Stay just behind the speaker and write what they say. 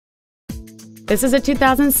This is a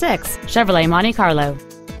 2006 Chevrolet Monte Carlo.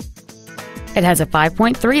 It has a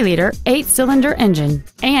 5.3-liter, 8-cylinder engine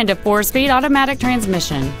and a 4-speed automatic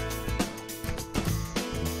transmission.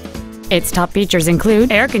 Its top features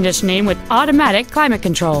include air conditioning with automatic climate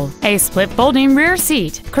control, a split folding rear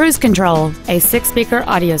seat, cruise control, a 6-speaker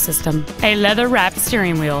audio system, a leather-wrapped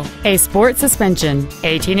steering wheel, a sport suspension,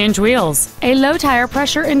 18-inch wheels, a low tire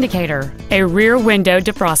pressure indicator, a rear window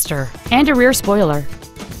defroster, and a rear spoiler.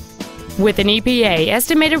 With an EPA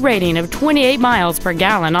estimated rating of 28 miles per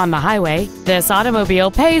gallon on the highway, this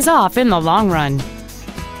automobile pays off in the long run.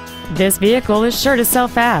 This vehicle is sure to sell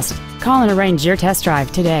fast. Call and arrange your test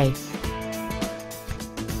drive today.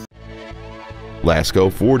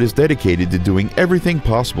 Lasco Ford is dedicated to doing everything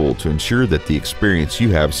possible to ensure that the experience you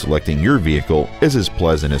have selecting your vehicle is as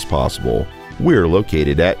pleasant as possible. We're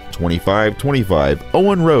located at 2525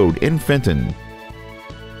 Owen Road in Fenton.